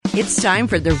It's time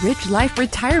for the Rich Life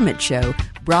Retirement Show,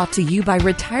 brought to you by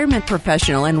retirement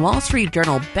professional and Wall Street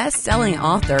Journal best-selling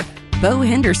author Bo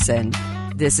Henderson.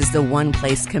 This is the one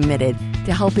place committed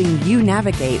to helping you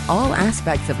navigate all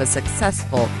aspects of a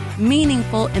successful,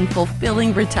 meaningful, and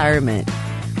fulfilling retirement.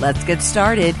 Let's get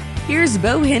started. Here's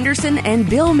Bo Henderson and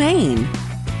Bill Main.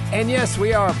 And yes,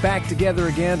 we are back together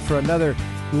again for another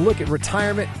look at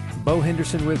retirement. Bo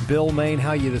Henderson with Bill Main.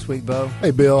 How are you this week, Bo?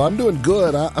 Hey, Bill, I'm doing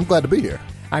good. I'm glad to be here.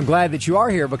 I'm glad that you are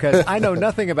here because I know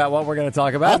nothing about what we're going to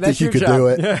talk about. I That's think you your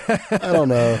could job. do it. I don't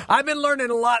know. I've been learning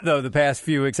a lot, though, the past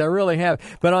few weeks. I really have.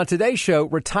 But on today's show,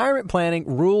 retirement planning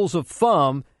rules of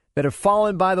thumb that have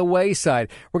fallen by the wayside.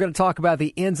 We're going to talk about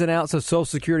the ins and outs of Social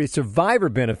Security survivor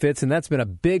benefits, and that's been a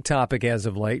big topic as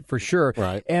of late, for sure.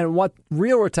 Right. And what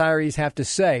real retirees have to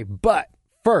say. But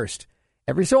first,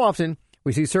 every so often,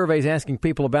 we see surveys asking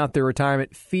people about their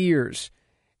retirement fears.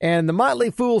 And the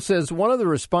Motley Fool says one of the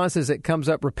responses that comes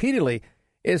up repeatedly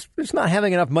is just not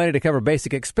having enough money to cover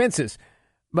basic expenses.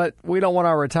 But we don't want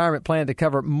our retirement plan to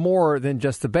cover more than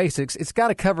just the basics. It's got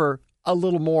to cover a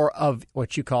little more of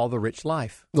what you call the rich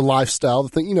life. The lifestyle, the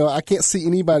thing, I can't see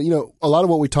anybody, a lot of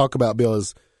what we talk about, Bill,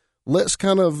 is let's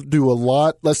kind of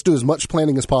let's do as much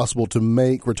planning as possible to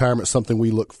make retirement something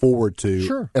we look forward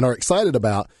to and are excited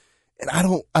about. And I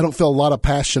don't feel a lot of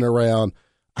passion around,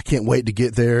 I can't wait to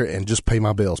get there and just pay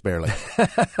my bills barely.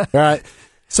 All right.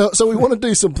 So we want to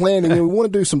do some planning and we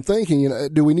want to do some thinking.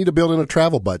 Do we need to build in a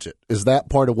travel budget? Is that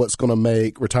part of what's going to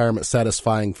make retirement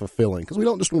satisfying, fulfilling? Because we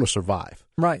don't just want to survive.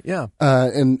 Right, yeah.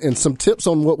 And some tips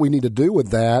on what we need to do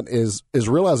with that is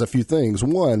realize a few things.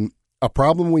 One, a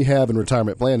problem we have in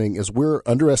retirement planning is we're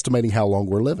underestimating how long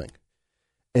we're living.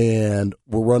 And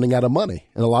we're running out of money.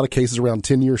 In a lot of cases, around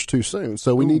 10 years too soon.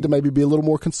 So we need to maybe be a little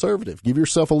more conservative. Give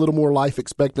yourself a little more life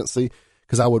expectancy.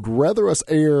 Because I would rather us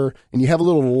err and you have a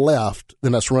little left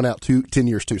than us run out 10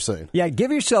 years too soon. Yeah,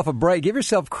 give yourself a break. Give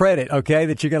yourself credit, okay,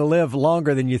 that you're going to live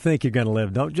longer than you think you're going to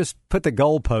live. Don't just put the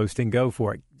goalpost and go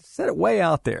for it. Set it way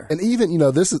out there. And even,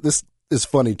 this is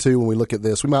funny, too, when we look at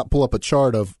this. We might pull up a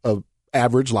chart of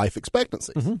average life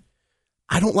expectancies. Mm-hmm.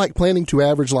 I don't like planning to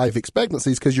average life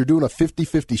expectancies because you're doing a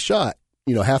 50-50 shot.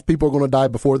 Half people are going to die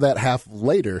before that, half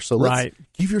later. So let's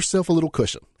give yourself a little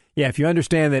cushion. Yeah, if you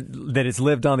understand that it's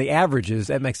lived on the averages,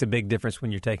 that makes a big difference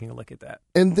when you're taking a look at that.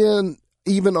 And then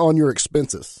even on your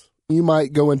expenses, you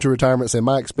might go into retirement and say,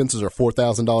 my expenses are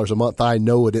 $4,000 a month. I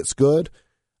know it's good.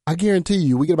 I guarantee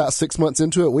you, we get about 6 months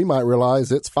into it, we might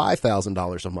realize it's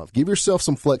 $5,000 a month. Give yourself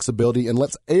some flexibility and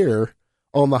let's err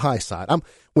on the high side.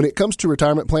 When it comes to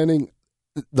retirement planning,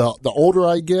 the older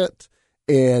I get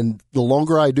and the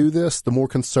longer I do this, the more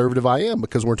conservative I am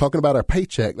because when we're talking about our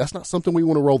paycheck, that's not something we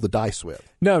want to roll the dice with.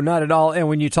 No, not at all. And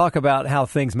when you talk about how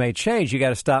things may change, you got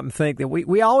to stop and think that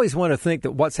we always want to think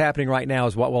that what's happening right now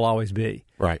is what will always be.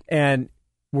 Right. And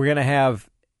we're going to have...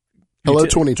 Hello,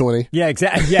 2020. Yeah,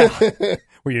 exactly. Yeah.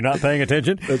 Were you not paying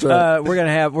attention? That's right. We're going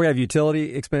to have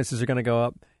utility expenses are going to go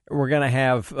up. We're going to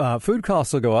have food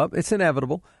costs will go up. It's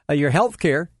inevitable. Your health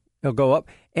care will go up.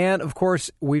 And, of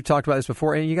course, we've talked about this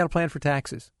before, and you got to plan for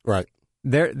taxes. Right.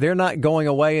 They're not going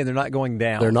away, and they're not going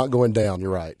down. They're not going down.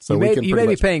 You're right. So you may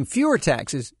be paying fewer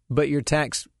taxes, but your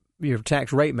tax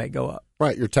rate may go up.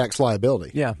 Right, your tax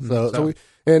liability. Yeah. So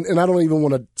and I don't even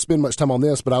want to spend much time on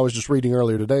this, but I was just reading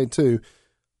earlier today, too.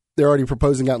 They're already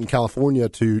proposing out in California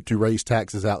to raise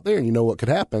taxes out there, and you know what could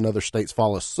happen? Other states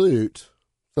follow suit.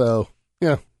 So,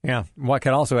 yeah. Yeah. What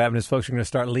could also happen is folks are going to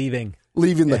start leaving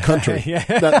the country. Yeah.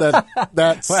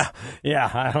 That's well, yeah,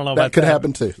 I don't know about that. Could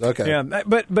happen too. Okay. Yeah,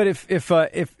 but if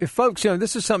folks,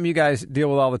 this is something you guys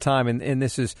deal with all the time, and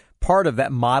this is part of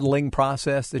that modeling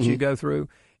process that you go through,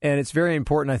 and it's very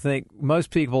important. I think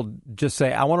most people just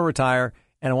say, I want to retire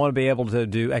and I want to be able to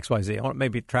do X, Y, Z. I want to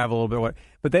maybe travel a little bit,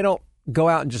 but they don't go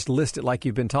out and just list it like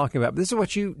you've been talking about. But this is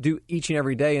what you do each and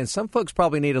every day, and some folks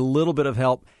probably need a little bit of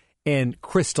help in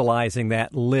crystallizing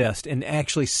that list and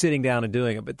actually sitting down and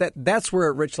doing it. But that's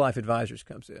where Rich Life Advisors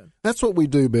comes in. That's what we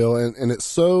do, Bill, and it's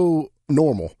so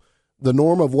normal. The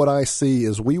norm of what I see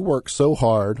is we work so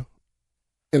hard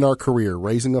in our career,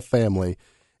 raising a family,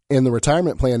 and the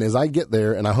retirement plan is I get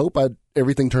there and I hope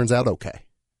everything turns out okay.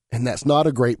 And that's not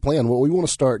a great plan. What we want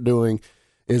to start doing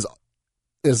is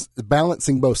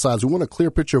balancing both sides. We want a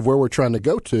clear picture of where we're trying to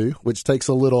go to, which takes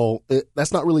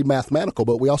that's not really mathematical,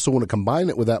 but we also want to combine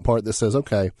it with that part that says,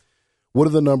 okay, what do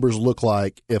the numbers look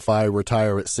like if I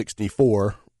retire at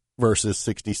 64 versus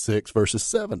 66 versus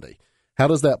 70? How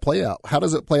does that play out? How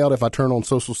does it play out if I turn on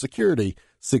Social Security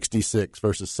 66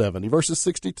 versus 70 versus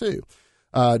 62?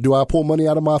 Do I pull money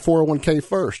out of my 401k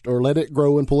first or let it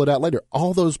grow and pull it out later?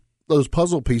 All those those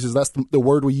puzzle pieces. That's the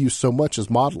word we use so much is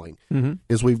modeling. Mm-hmm.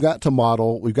 Is we've got to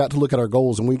model, we've got to look at our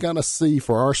goals, and we've got to see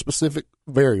for our specific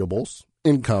variables,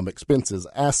 income, expenses,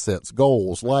 assets,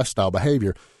 goals, lifestyle,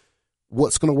 behavior,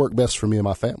 what's going to work best for me and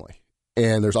my family.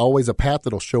 And there's always a path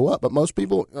that'll show up. But most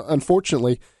people,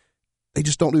 unfortunately, they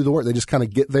just don't do the work. They just kind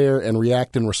of get there and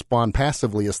react and respond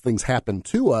passively as things happen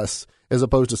to us, as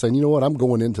opposed to saying, you know what, I'm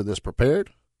going into this prepared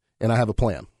and I have a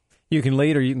plan. You can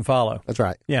lead or you can follow. That's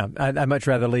right. Yeah, I'd much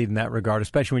rather lead in that regard,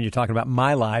 especially when you're talking about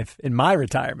my life and my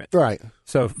retirement. Right.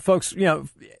 So, folks,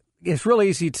 it's really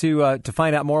easy to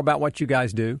find out more about what you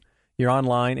guys do. You're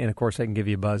online, and, of course, they can give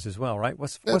you a buzz as well, right?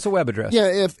 What's the web address?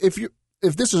 Yeah,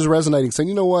 if this is resonating, saying,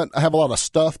 you know what, I have a lot of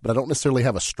stuff, but I don't necessarily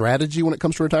have a strategy when it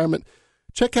comes to retirement,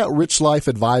 check out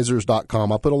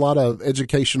richlifeadvisors.com. I'll put a lot of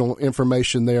educational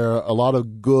information there, a lot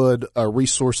of good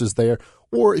resources there.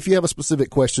 Or if you have a specific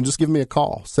question, just give me a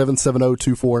call,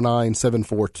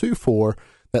 770-249-7424.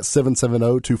 That's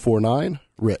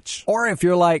 770-249-RICH. Or if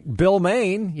you're like Bill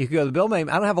Main, you can go to Bill Main.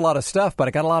 I don't have a lot of stuff, but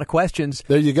I got a lot of questions.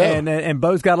 There you go. And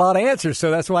Bo's got a lot of answers,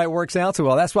 so that's why it works out so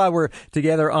well. That's why we're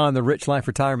together on the Rich Life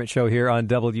Retirement Show here on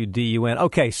WDUN.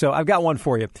 Okay, so I've got one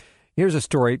for you. Here's a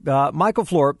story. Michael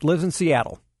Florp lives in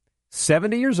Seattle,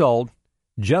 70 years old,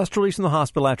 just released from the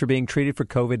hospital after being treated for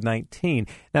COVID-19.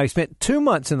 Now, he spent 2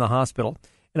 months in the hospital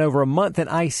and over a month in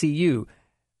ICU.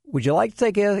 Would you like to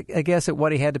take a guess at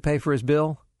what he had to pay for his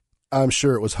bill? I'm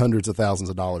sure it was hundreds of thousands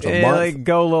of dollars a month.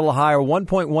 Go a little higher,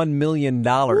 $1.1 million.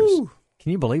 Woo.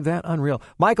 Can you believe that? Unreal.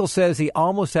 Michael says he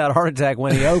almost had a heart attack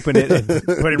when he opened it and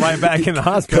put him right back in the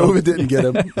hospital. COVID didn't get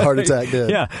him. Heart attack did.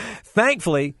 Yeah.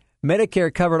 Thankfully,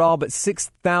 Medicare covered all but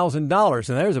 $6,000, and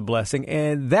there's a blessing,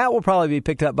 and that will probably be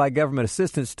picked up by government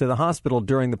assistance to the hospital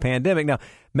during the pandemic. Now,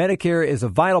 Medicare is a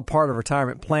vital part of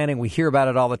retirement planning. We hear about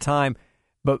it all the time,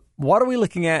 but what are we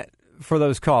looking at for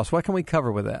those costs? What can we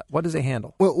cover with that? What does it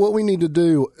handle? Well, what we need to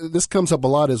do, this comes up a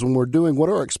lot, is when we're doing what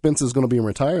are our expenses going to be in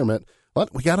retirement,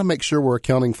 we got to make sure we're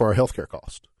accounting for our healthcare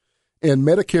cost. And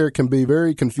Medicare can be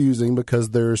very confusing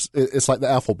because it's like the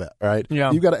alphabet, right?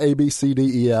 Yeah. You've got an A, B, C,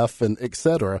 D, E, F, and et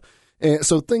cetera. And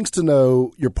so things to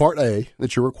know, your Part A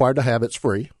that you're required to have, it's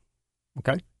free.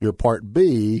 Okay. Your Part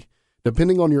B,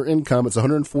 depending on your income, it's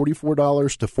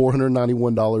 $144 to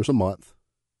 $491 a month.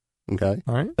 Okay.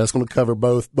 All right. That's going to cover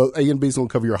both A and B is going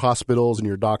to cover your hospitals and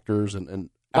your doctors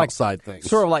and outside things.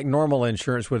 Sort of like normal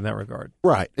insurance would in that regard.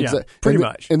 Right. Yeah, exactly. pretty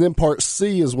much. And then Part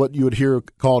C is what you would hear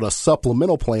called a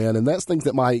supplemental plan, and that's things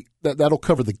that'll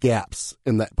cover the gaps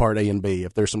in that Part A and B.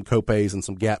 If there's some copays and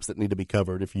some gaps that need to be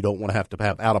covered, if you don't want to have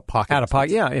out of pocket. Out of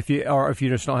pocket, yeah. If you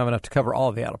just don't have enough to cover all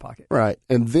of the out of pocket. Right.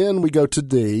 And then we go to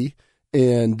D,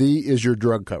 and D is your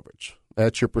drug coverage.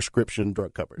 That's your prescription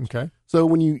drug coverage. Okay. So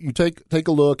when you take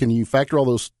a look and you factor all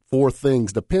those four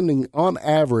things, depending on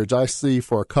average, I see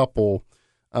for a couple,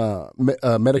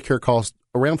 Medicare costs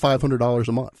around $500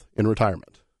 a month in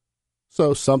retirement.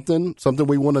 So something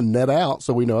we want to net out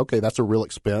so we know, okay, that's a real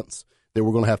expense that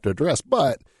we're going to have to address.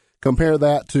 But compare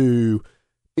that to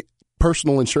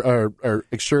personal insurance or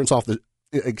insurance off the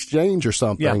exchange or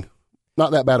something. Yeah.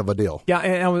 Not that bad of a deal. Yeah,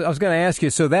 and I was going to ask you.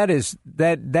 So that's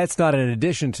not in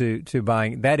addition to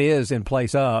buying. That is in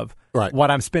place of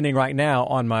what I'm spending right now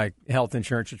on my health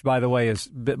insurance, which, by the way, is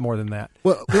a bit more than that.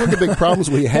 Well, one of the big problems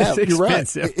we have. It's you're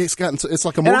expensive. Right. It's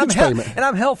like a mortgage payment. And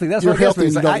I'm healthy. That's you're what gets me.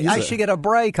 healthy. Like, I should get a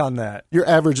break on that. You're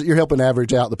helping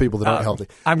average out the people that aren't healthy.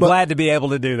 I'm glad to be able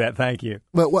to do that. Thank you.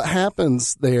 But what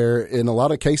happens there in a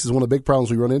lot of cases, one of the big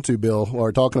problems we run into, Bill, while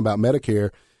we're talking about Medicare,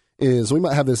 is we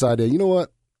might have this idea. You know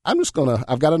what? I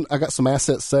got some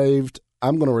assets saved.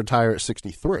 I'm going to retire at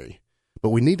 63. But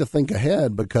we need to think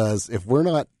ahead because if we're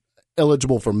not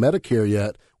eligible for Medicare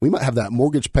yet, we might have that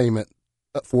mortgage payment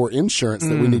for insurance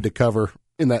that we need to cover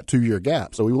in that 2-year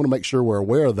gap. So we want to make sure we're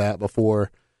aware of that before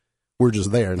we're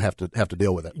just there and have to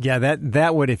deal with it. Yeah,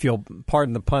 that would, if you'll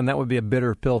pardon the pun, that would be a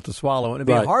bitter pill to swallow. And it'd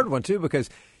be a hard one, too,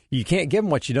 because you can't give them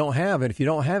what you don't have, and if you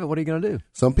don't have it, what are you going to do?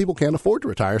 Some people can't afford to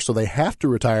retire, so they have to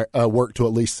work to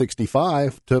at least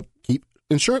 65 to keep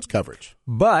insurance coverage.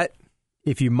 But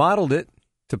if you modeled it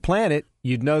to plan it,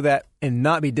 you'd know that and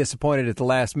not be disappointed at the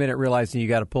last minute realizing you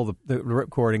got to pull the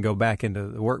ripcord and go back into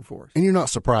the workforce. And you're not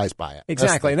surprised by it.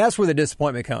 Exactly, and that's where the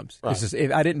disappointment comes. Right. It's just,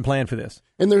 I didn't plan for this.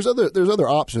 And there's other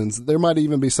options. There might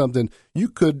even be something you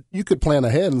could plan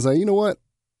ahead and say, you know what?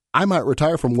 I might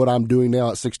retire from what I'm doing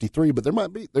now at 63, but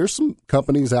there's some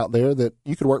companies out there that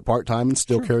you could work part-time and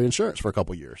still carry insurance for a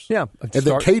couple of years. Yeah. And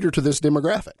they cater to this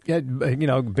demographic. Yeah,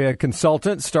 be a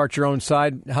consultant, start your own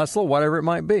side hustle, whatever it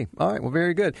might be. All right, well,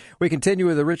 very good. We continue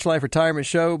with the Rich Life Retirement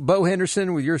Show. Bo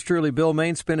Henderson with yours truly, Bill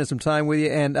Main, spending some time with you.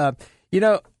 And,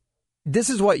 this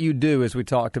is what you do, as we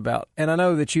talked about. And I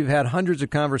know that you've had hundreds of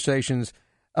conversations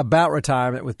about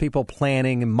retirement with people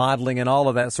planning and modeling and all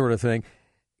of that sort of thing.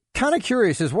 Kind of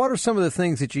curious is what are some of the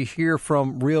things that you hear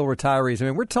from real retirees? I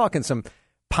mean, we're talking some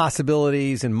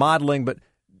possibilities and modeling, but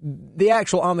the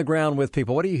actual on the ground with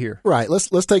people, what do you hear? Right.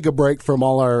 Let's take a break from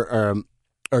all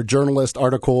our journalist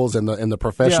articles and the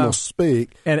professional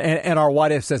speak and our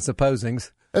what ifs and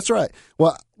supposings. That's right.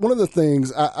 Well, one of the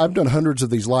things I've done hundreds of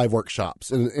these live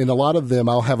workshops, and a lot of them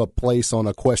I'll have a place on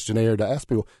a questionnaire to ask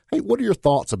people, hey, what are your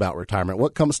thoughts about retirement?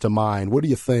 What comes to mind? What do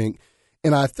you think?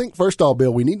 And I think, first of all,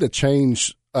 Bill, we need to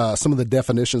change some of the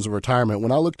definitions of retirement.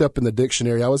 When I looked up in the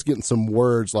dictionary, I was getting some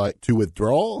words like to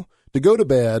withdraw, to go to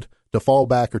bed, to fall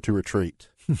back, or to retreat.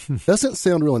 Doesn't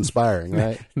sound real inspiring,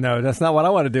 right? No, that's not what I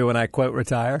want to do when I quote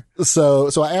retire. So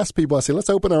I asked people, I said, let's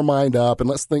open our mind up and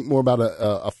let's think more about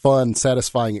a fun,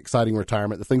 satisfying, exciting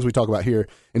retirement, the things we talk about here.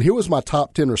 And here was my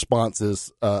top 10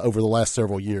 responses over the last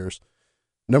several years.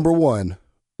 Number 1,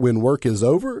 when work is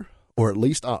over or at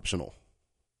least optional.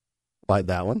 Like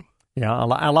that one. Yeah,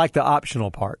 I like the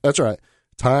optional part. That's right.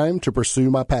 Time to pursue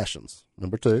my passions.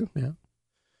 Number 2. Yeah.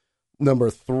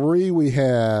 Number 3, we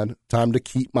had time to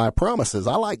keep my promises.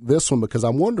 I like this one because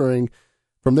I'm wondering,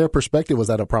 from their perspective, was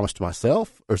that a promise to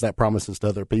myself or is that promises to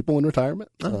other people in retirement?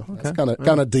 So okay. That's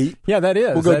kind of deep. Yeah, that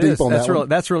is. We'll go deep on that one.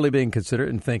 That's really being considerate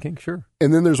and thinking, sure.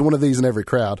 And then there's one of these in every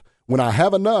crowd. When I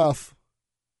have enough,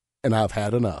 and I've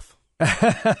had enough.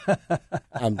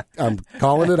 I'm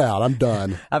calling it out. I'm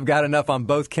done. I've got enough on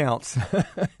both counts.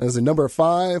 As in number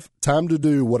 5, time to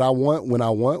do what I want, when I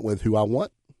want, with who I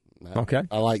want. Okay.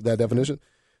 I like that definition.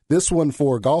 This one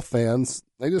for golf fans,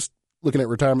 they just looking at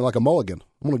retirement like a mulligan.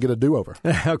 I'm going to get a do-over.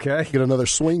 Okay. Get another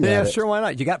swing at it. Yeah, sure, why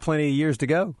not? You got plenty of years to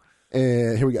go.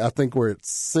 And here we go. I think we're at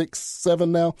 6,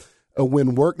 7 now.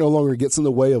 When work no longer gets in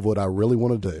the way of what I really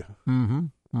want to do. Mm-hmm.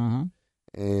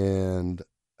 Mm-hmm. And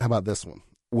how about this one?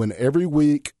 When every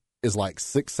week is like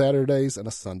 6 Saturdays and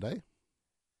a Sunday.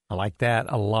 I like that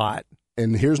a lot.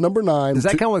 And here's number 9. Does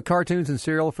that come with cartoons and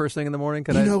cereal first thing in the morning?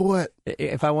 You know what?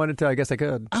 If I wanted to, I guess I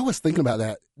could. I was thinking about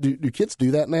that. Do kids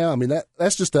do that now? I mean,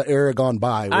 that's just an era gone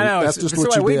by. I know. That's just what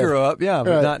what you we did. grew up, yeah,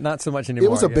 but right. not so much anymore. It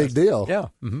was a big deal. Yeah.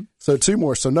 Mm-hmm. So 2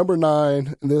 more. So number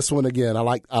 9, and this one again, I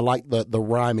like the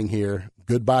rhyming here.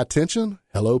 Goodbye tension,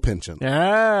 hello pension.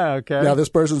 Ah, okay. Now this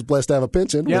person's blessed to have a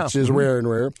pension, which is rare and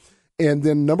rare. And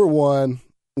then number 1,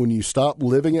 when you stop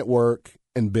living at work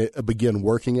and begin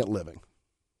working at living.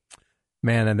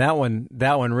 Man, and that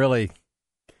one really,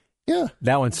 yeah,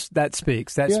 that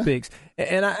speaks.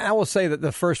 And I will say that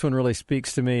the first one really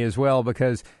speaks to me as well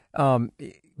because having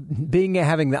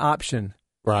the option,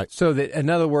 right? So that in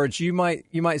other words, you might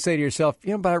say to yourself,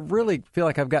 but I really feel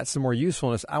like I've got some more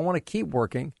usefulness. I want to keep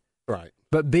working, right?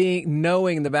 But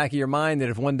knowing in the back of your mind that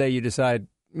if one day you decide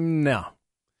no,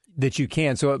 that you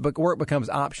can, so work becomes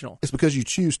optional. It's because you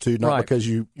choose to, not because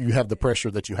you have the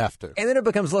pressure that you have to, and then it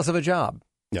becomes less of a job.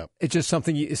 Yeah, it's just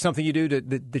something you do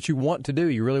that you want to do.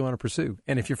 You really want to pursue.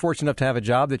 And if you're fortunate enough to have a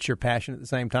job that you're passionate at the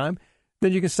same time,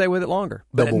 then you can stay with it longer.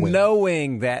 But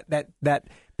knowing that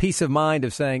peace of mind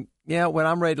of saying, yeah, when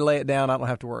I'm ready to lay it down, I don't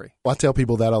have to worry. Well, I tell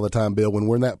people that all the time, Bill. When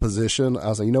we're in that position,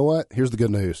 I say, you know what? Here's the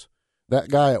good news. That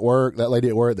guy at work, that lady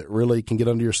at work that really can get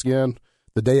under your skin,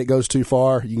 the day it goes too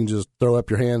far, you can just throw up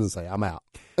your hands and say, I'm out.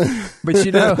 But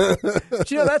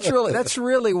that's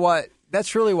really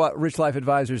what Rich Life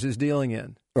Advisors is dealing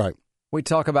in. Right. We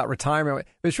talk about retirement,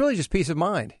 but it's really just peace of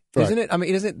mind, isn't it? I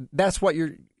mean, that's what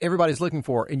everybody's looking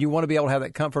for, and you want to be able to have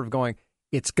that comfort of going,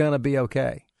 it's going to be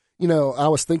okay. I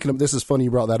was thinking this is funny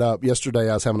you brought that up. Yesterday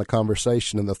I was having a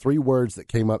conversation, and the 3 words that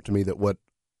came up to me that what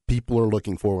people are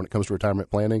looking for when it comes to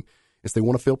retirement planning is they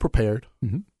want to feel prepared,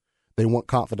 they want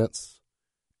confidence,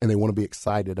 and they want to be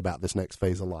excited about this next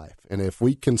phase of life. And if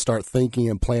we can start thinking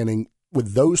and planning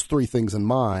with those 3 things in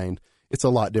mind, it's a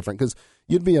lot different because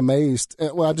you'd be amazed.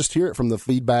 Well, I just hear it from the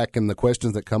feedback and the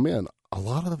questions that come in. A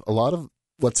lot of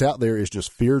what's out there is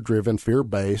just fear-driven,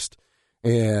 fear-based,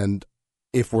 and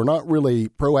if we're not really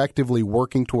proactively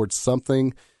working towards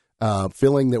something,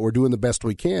 feeling that we're doing the best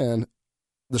we can,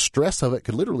 the stress of it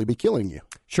could literally be killing you.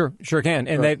 Sure can.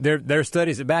 And there are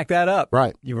studies that back that up.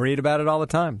 Right. You read about it all the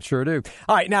time. Sure do.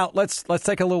 All right, now let's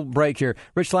take a little break here.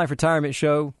 Rich Life Retirement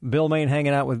Show. Bill Main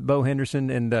hanging out with Bo Henderson,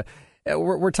 and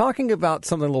we're talking about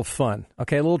something a little fun.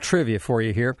 Okay, a little trivia for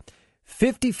you here.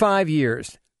 55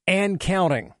 years and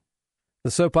counting. The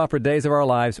soap opera Days of Our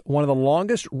Lives, one of the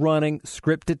longest-running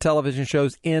scripted television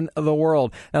shows in the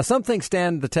world. Now, some things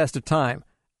stand the test of time.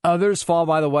 Others fall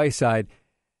by the wayside.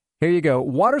 Here you go.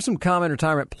 What are some common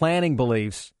retirement planning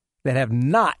beliefs that have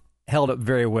not held up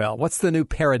very well? What's the new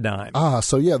paradigm?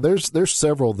 So yeah, there's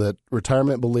several that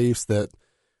retirement beliefs that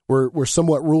were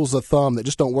somewhat rules of thumb that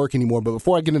just don't work anymore. But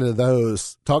before I get into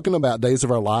those, talking about days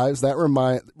of our lives, that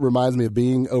reminds me of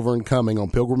being over in Cumming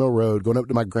on Pilgrim Mill Road, going up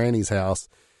to my granny's house.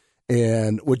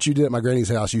 And what you did at my granny's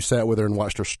house, you sat with her and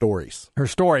watched her stories. Her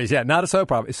stories, yeah. Not a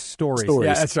soap opera. It's stories.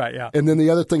 Yeah, that's right, yeah. And then the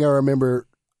other thing I remember,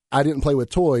 I didn't play with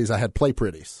toys. I had Play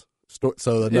Pretties.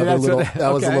 So that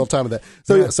was a little time of that.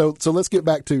 So so let's get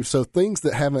back to things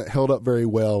that haven't held up very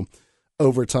well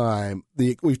over time.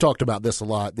 We've talked about this a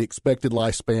lot. The expected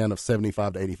lifespan of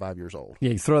 75 to 85 years old.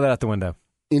 Yeah, you throw that out the window.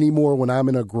 Anymore, when I'm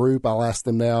in a group, I'll ask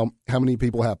them now, how many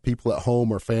people have people at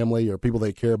home or family or people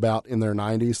they care about in their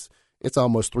 90s? It's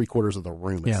almost 3/4 of the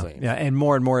room, it seems. Yeah, and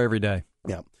more every day.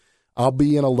 Yeah. I'll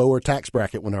be in a lower tax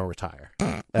bracket when I retire.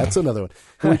 That's another one.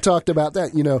 We talked about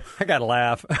that, I got to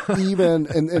laugh. Even,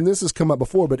 and this has come up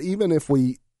before, but even if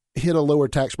we hit a lower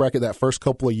tax bracket that first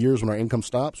couple of years when our income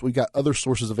stops, we've got other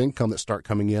sources of income that start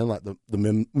coming in, like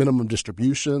the minimum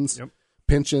distributions,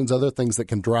 pensions, other things that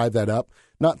can drive that up.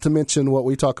 Not to mention what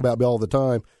we talk about all the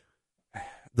time,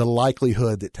 the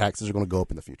likelihood that taxes are going to go up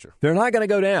in the future. They're not going to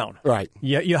go down. Right.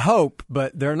 Yeah, you hope,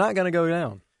 but they're not going to go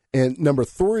down. And number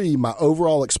 3, my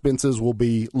overall expenses will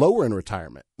be lower in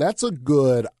retirement. That's a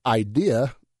good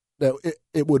idea.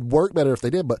 It would work better if they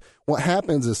did, but what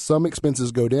happens is some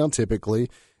expenses go down typically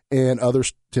and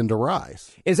others tend to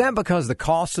rise. Is that because the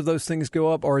cost of those things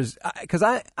go up, or because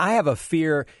I have a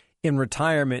fear in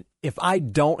retirement if I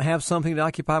don't have something to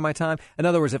occupy my time? In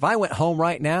other words, if I went home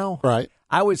right now,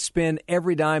 I would spend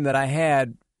every dime that I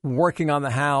had working on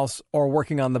the house or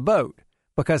working on the boat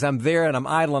because I'm there and I'm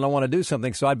idle and I want to do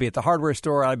something. So I'd be at the hardware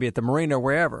store, I'd be at the marina or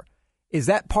wherever. Is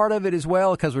that part of it as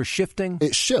well because we're shifting?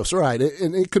 It shifts, right.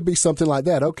 And it could be something like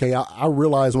that. Okay, I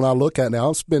realize when I look at it now,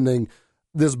 I'm spending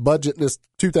this budget, this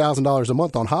 $2,000 a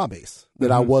month on hobbies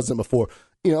that I wasn't before.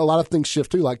 A lot of things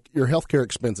shift too, like your healthcare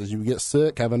expenses. You get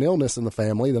sick, have an illness in the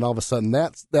family, then all of a sudden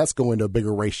that's going to a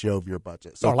bigger ratio of your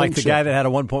budget. So or like the guy that had a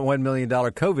 $1.1 million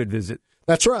COVID visit.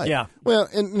 That's right. Yeah. Well,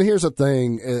 and here's the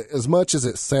thing. As much as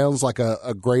it sounds like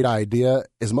a great idea,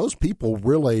 is most people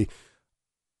really,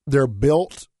 they're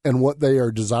built and what they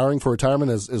are desiring for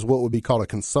retirement is what would be called a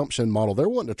consumption model. They're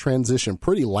wanting to transition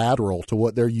pretty lateral to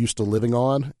what they're used to living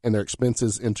on and their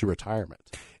expenses into retirement.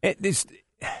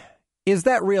 Is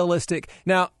that realistic?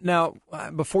 Now,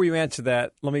 before you answer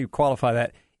that, let me qualify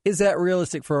that. Is that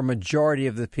realistic for a majority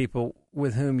of the people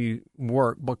with whom you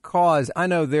work? Because I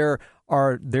know there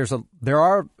are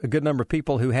a good number of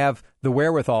people who have the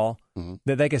wherewithal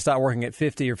that they can stop working at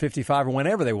 50 or 55 or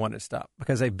whenever they want to stop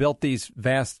because they built these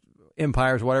vast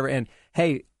empires, whatever. And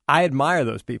hey, I admire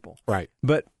those people. Right.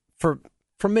 But for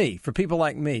me, for people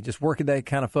like me, just working day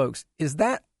kind of folks, is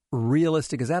that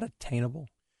realistic? Is that attainable?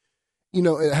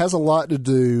 It has a lot to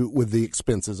do with the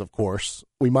expenses, of course.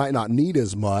 We might not need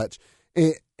as much.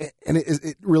 And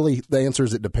it really, the answer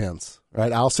is it depends,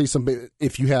 right? I'll see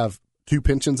if you have 2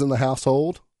 pensions in the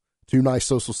household, 2 nice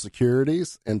Social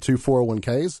Securities, and 2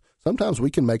 401ks, sometimes we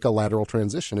can make a lateral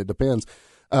transition. It depends.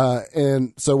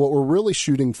 And so what we're really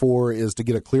shooting for is to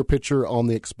get a clear picture on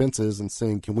the expenses and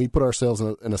seeing, can we put ourselves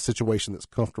in a situation that's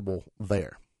comfortable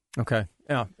there? Okay.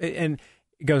 Yeah. And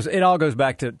it all goes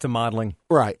back to modeling.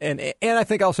 Right. And I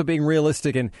think also being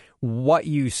realistic in what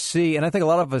you see. And I think a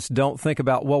lot of us don't think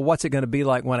about, well, what's it going to be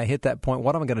like when I hit that point?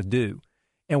 What am I going to do?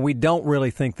 And we don't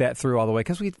really think that through all the way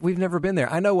because we've never been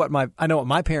there. I know what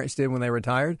my parents did when they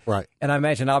retired. Right. And I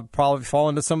imagine I'll probably fall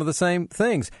into some of the same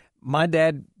things. My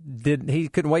dad he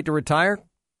couldn't wait to retire.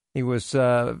 He was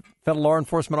a federal law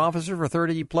enforcement officer for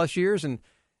 30 plus years, and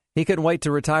he couldn't wait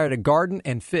to retire to garden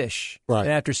and fish. Right.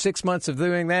 And after 6 months of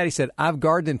doing that, he said, I've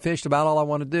gardened and fished about all I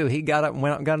want to do. He got up and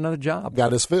went out and got another job.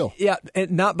 Got his fill. Yeah,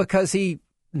 and not because he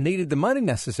needed the money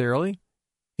necessarily.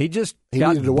 He just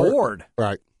got needed to bored. work.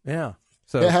 Right. Yeah.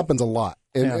 So it happens a lot.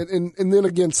 And then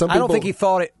again, some people... I don't think he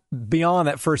thought it beyond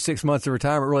that first 6 months of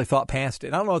retirement, really thought past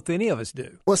it. I don't know if any of us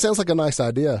do. Well, it sounds like a nice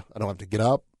idea. I don't have to get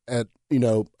up at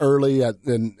early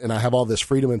and I have all this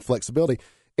freedom and flexibility.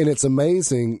 And it's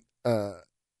amazing...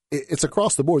 It's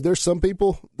across the board. There's some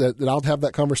people that I'll have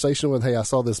that conversation with. Hey, I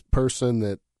saw this person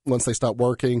that once they stopped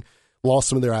working, lost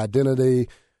some of their identity.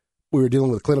 We were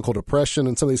dealing with clinical depression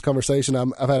and some of these conversations.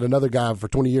 I've had another guy for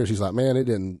 20 years. He's like, man, it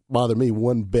didn't bother me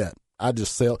one bit. I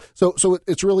just sell. So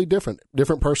it's really different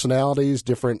personalities,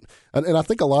 different. And I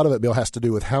think a lot of it, Bill, has to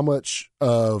do with how much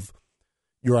of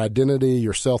your identity,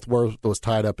 your self-worth was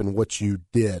tied up in what you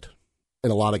did.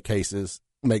 In a lot of cases,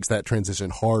 makes that transition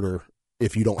harder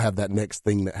if you don't have that next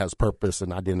thing that has purpose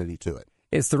and identity to it.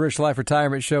 It's the Rich Life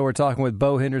Retirement Show. We're talking with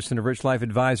Bo Henderson of Rich Life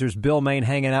Advisors. Bill Main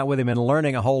hanging out with him and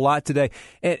learning a whole lot today.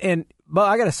 And Bo,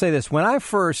 I got to say this. When I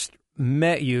first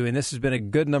met you, and this has been a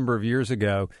good number of years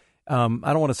ago, I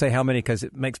don't want to say how many because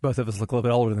it makes both of us look a little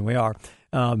bit older than we are.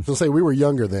 So say we were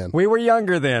younger then. We were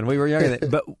younger then.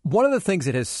 But one of the things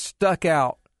that has stuck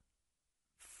out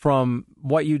from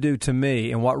what you do to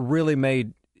me and what really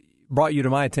brought you to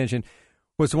my attention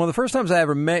was one of the first times I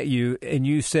ever met you, and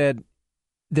you said,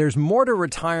 there's more to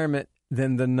retirement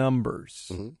than the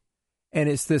numbers. Mm-hmm. And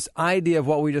it's this idea of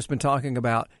what we've just been talking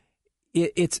about.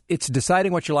 It's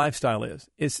deciding what your lifestyle is.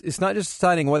 It's not just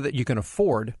deciding whether you can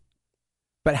afford,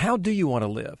 but how do you want to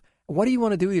live? What do you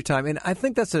want to do with your time? And I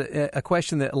think that's a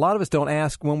question that a lot of us don't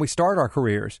ask when we start our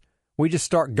careers. We just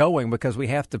start going because we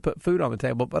have to put food on the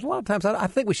table. But a lot of times I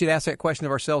think we should ask that question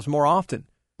of ourselves more often.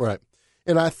 Right.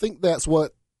 And I think that's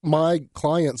what my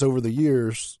clients over the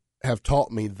years have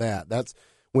taught me that. That's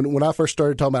when I first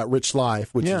started talking about Rich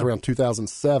Life, which is around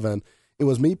 2007, it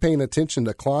was me paying attention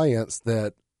to clients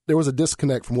that there was a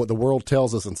disconnect from what the world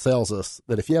tells us and sells us,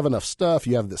 that if you have enough stuff,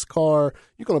 you have this car,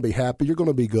 you're going to be happy, you're going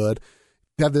to be good,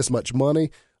 you have this much money.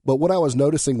 But what I was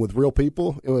noticing with real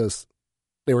people, it was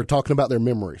they were talking about their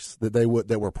memories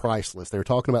that were priceless. They were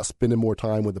talking about spending more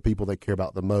time with the people they care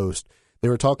about the most. They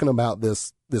were talking about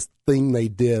this thing they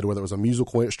did, whether it was a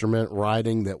musical instrument,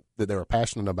 writing that they were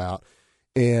passionate about.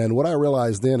 And what I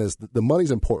realized then is the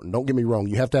money's important. Don't get me wrong.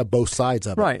 You have to have both sides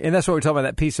of it. Right. And that's what we're talking about,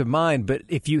 that peace of mind. But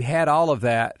if you had all of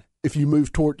that, if you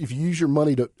use your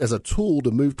money as a tool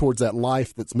to move towards that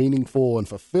life that's meaningful and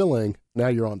fulfilling, now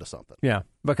you're onto something. Yeah.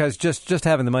 Because just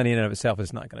having the money in and of itself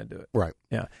is not going to do it. Right.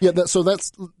 Yeah. Yeah. So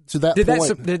that's to that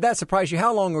point. Did that surprise you?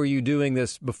 How long were you doing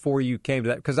this before you came to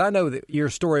that? Because I know that your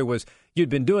story was you'd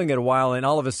been doing it a while, and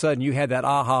all of a sudden you had that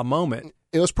aha moment.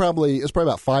 It was probably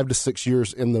about 5 to 6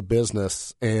 years in the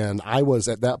business, and I was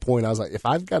at that point. I was like, if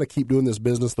I've got to keep doing this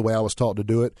business the way I was taught to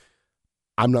do it,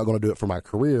 I'm not going to do it for my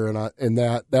career. And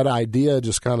that idea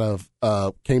just kind of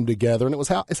came together, and it's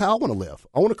how I want to live.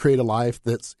 I want to create a life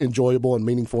that's enjoyable and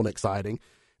meaningful and exciting.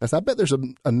 And so I bet there's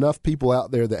enough people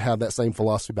out there that have that same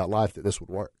philosophy about life that this would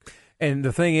work. And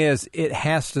the thing is, it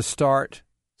has to start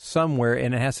somewhere,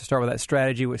 and it has to start with that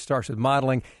strategy, which starts with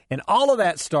modeling, and all of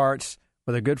that starts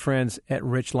with our good friends at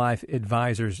Rich Life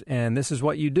Advisors. And this is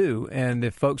what you do. And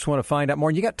if folks want to find out more,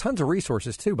 and you got tons of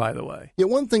resources too, by the way. Yeah,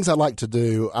 one of the things I like to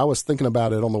do, I was thinking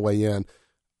about it on the way in,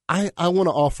 I want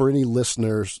to offer any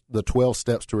listeners the 12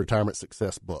 Steps to Retirement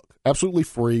Success book. Absolutely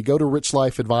free. Go to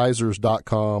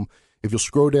richlifeadvisors.com. If you'll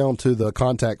scroll down to the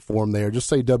contact form there, just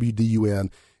say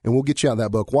WDUN, and we'll get you out that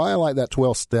book. Why I like that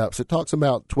 12 steps, it talks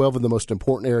about 12 of the most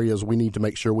important areas we need to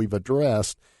make sure we've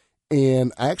addressed.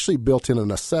 And I actually built in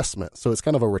an assessment. So it's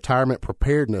kind of a retirement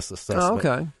preparedness assessment. Oh,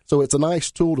 okay. So it's a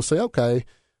nice tool to say, okay,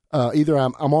 either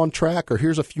I'm on track, or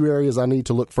here's a few areas I need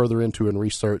to look further into and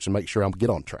research and make sure I'm get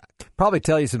on track. Probably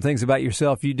tell you some things about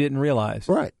yourself you didn't realize.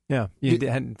 Right. Yeah, you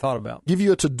hadn't thought about. Give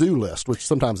you a to-do list, which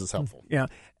sometimes is helpful. Yeah.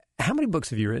 How many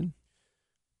books have you written?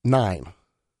 9.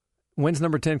 When's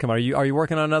number 10 come out? Are you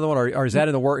working on another one, or is that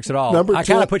in the works at all? Number I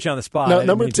kind of put you on the spot. No,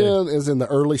 number 10 is in the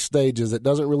early stages. It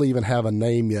doesn't really even have a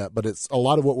name yet, but it's a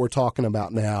lot of what we're talking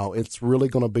about now. It's really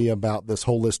going to be about this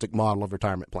holistic model of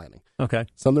retirement planning. Okay.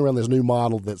 Something around this new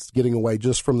model that's getting away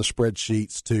just from the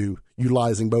spreadsheets to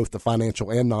utilizing both the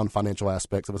financial and non-financial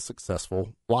aspects of a successful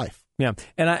life. Yeah.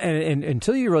 And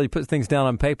until you really put things down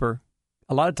on paper,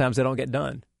 a lot of times they don't get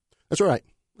done. That's right.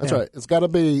 That's right. It's got to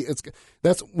be.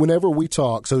 That's whenever we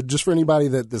talk. So just for anybody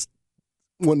that's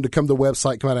wanting to come to the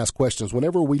website, come out and ask questions.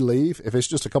 Whenever we leave, if it's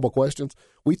just a couple questions,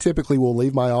 we typically will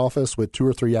leave my office with 2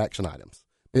 or 3 action items.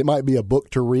 It might be a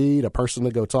book to read, a person to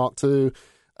go talk to.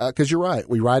 Because you're right.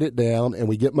 We write it down and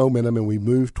we get momentum and we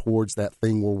move towards that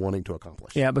thing we're wanting to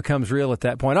accomplish. Yeah, it becomes real at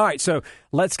that point. All right, so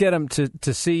let's get them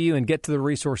to see you and get to the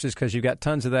resources, because you've got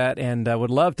tons of that. And I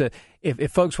would love to,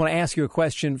 if folks want to ask you a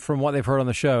question from what they've heard on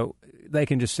the show, they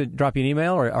can just drop you an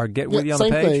email or get with you on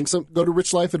the page. Same thing. So go to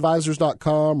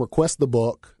richlifeadvisors.com, request the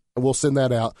book, and we'll send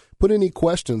that out. Put any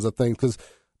questions of things, because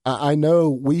I know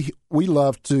we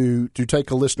love to take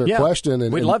a listener question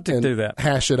and we'd love to do that.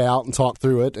 Hash it out and talk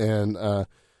through it. And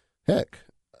heck,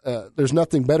 there's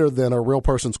nothing better than a real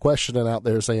person's questioning out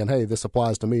there saying, hey, this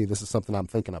applies to me. This is something I'm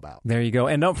thinking about. There you go.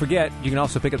 And don't forget, you can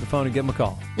also pick up the phone and give them a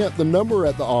call. Yeah, the number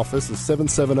at the office is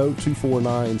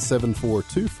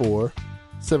 770-249-7424,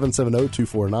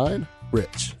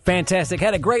 770-249-RICH. Fantastic.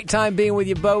 Had a great time being with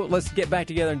you, Bo. Let's get back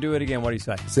together and do it again. What do you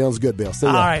say? Sounds good, Bill. See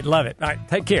ya. All right, love it. All right,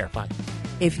 take care. Bye.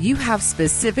 If you have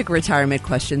specific retirement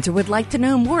questions or would like to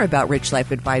know more about Rich Life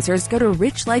Advisors, go to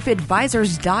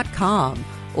richlifeadvisors.com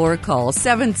or call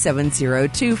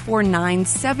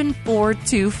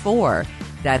 770-249-7424.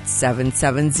 That's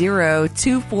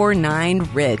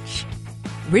 770-249-RICH.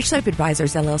 Rich Life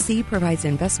Advisors, LLC provides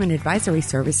investment advisory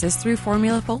services through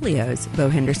Formula Folios. Bo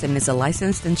Henderson is a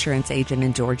licensed insurance agent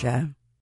in Georgia.